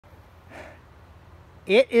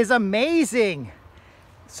It is amazing.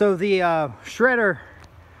 So the shredder,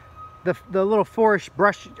 the little forest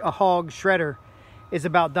brush hog shredder is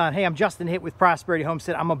about done. Hey, I'm Justin Hitt with Prosperity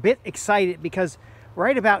Homestead. I'm a bit excited because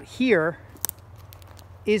right about here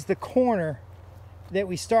is the corner that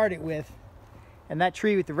we started with, and that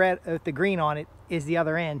tree with the red, with the green on it, is the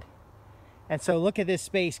other end. And so look at this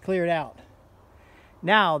space cleared out.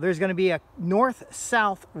 Now there's going to be a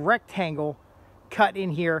north-south rectangle cut in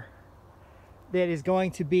here that is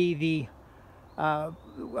going to be the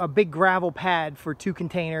a big gravel pad for 2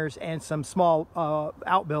 containers and some small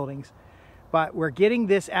outbuildings. But we're getting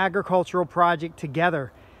this agricultural project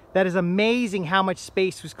together. That is amazing how much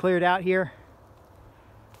space was cleared out here.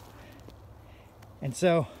 And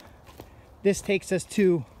so this takes us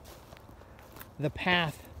to the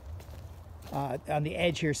path on the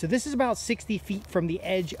edge here. So this is about 60 feet from the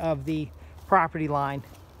edge of the property line,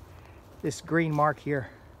 this green mark here.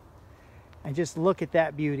 And just look at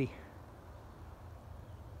that beauty.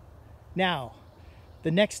 Now, the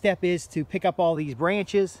next step is to pick up all these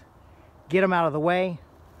branches, get them out of the way,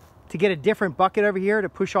 to get a different bucket over here to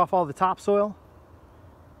push off all the topsoil,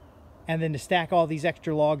 and then to stack all these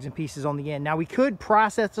extra logs and pieces on the end. Now we could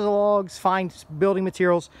process the logs, find building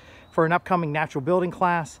materials for an upcoming natural building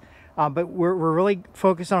class, but we're really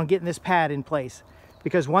focused on getting this pad in place,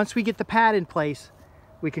 because once we get the pad in place,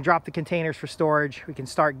 we can drop the containers for storage. We can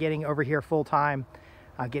start getting over here full time,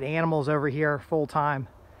 get animals over here full time,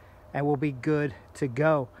 and we'll be good to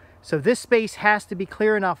go. So this space has to be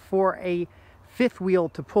clear enough for a 5th wheel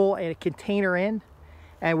to pull a container in,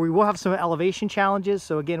 and we will have some elevation challenges.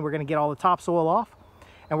 So again, we're going to get all the topsoil off,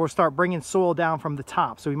 and we'll start bringing soil down from the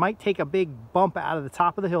top. So we might take a big bump out of the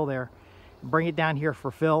top of the hill there, bring it down here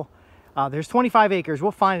for fill. There's 25 acres.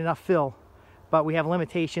 We'll find enough fill, but we have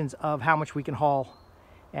limitations of how much we can haul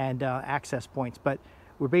and access points. But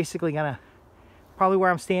we're basically gonna, probably where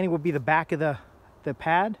I'm standing will be the back of the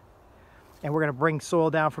pad, and we're gonna bring soil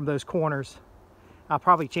down from those corners. I'll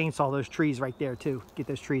probably chainsaw those trees right there too, get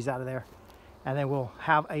those trees out of there. And then we'll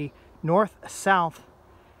have a north-south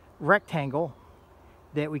rectangle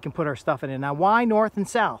that we can put our stuff in. Now, why north and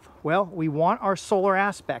south? Well, we want our solar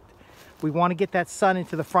aspect. We want to get that sun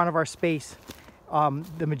into the front of our space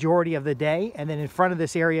the majority of the day, and then in front of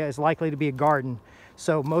this area is likely to be a garden.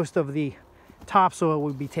 So most of the topsoil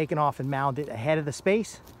will be taken off and mounded ahead of the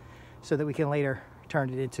space so that we can later turn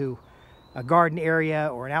it into a garden area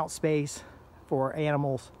or an out space for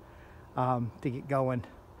animals to get going.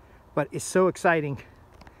 But it's so exciting.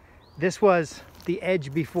 This was the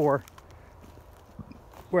edge before,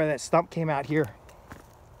 where that stump came out here,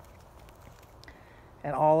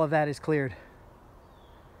 and all of that is cleared.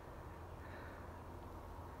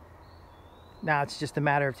 Now it's just a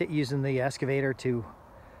matter of using the excavator to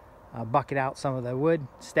bucket out some of the wood,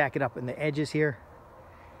 stack it up in the edges here,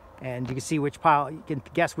 and you can see which pile, you can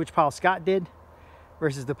guess which pile Scott did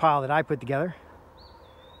versus the pile that I put together.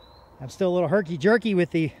 I'm still a little herky-jerky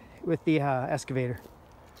with the excavator,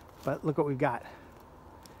 but look what we've got.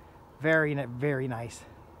 Very nice.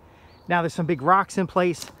 Now there's some big rocks in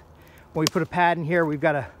place. When we put a pad in here, we've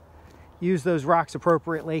got to use those rocks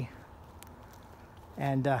appropriately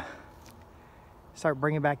and start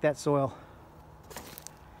bringing back that soil.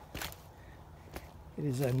 It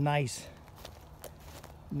is a nice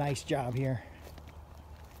job here.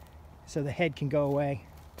 So the head can go away.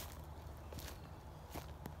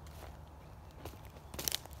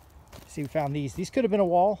 See, we found these. These could have been a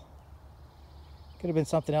wall. Could have been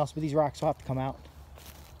something else, but these rocks will have to come out.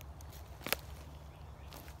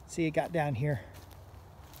 See, it got down here.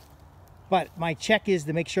 But my check is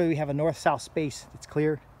to make sure we have a north-south space that's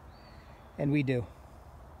cleared, and we do.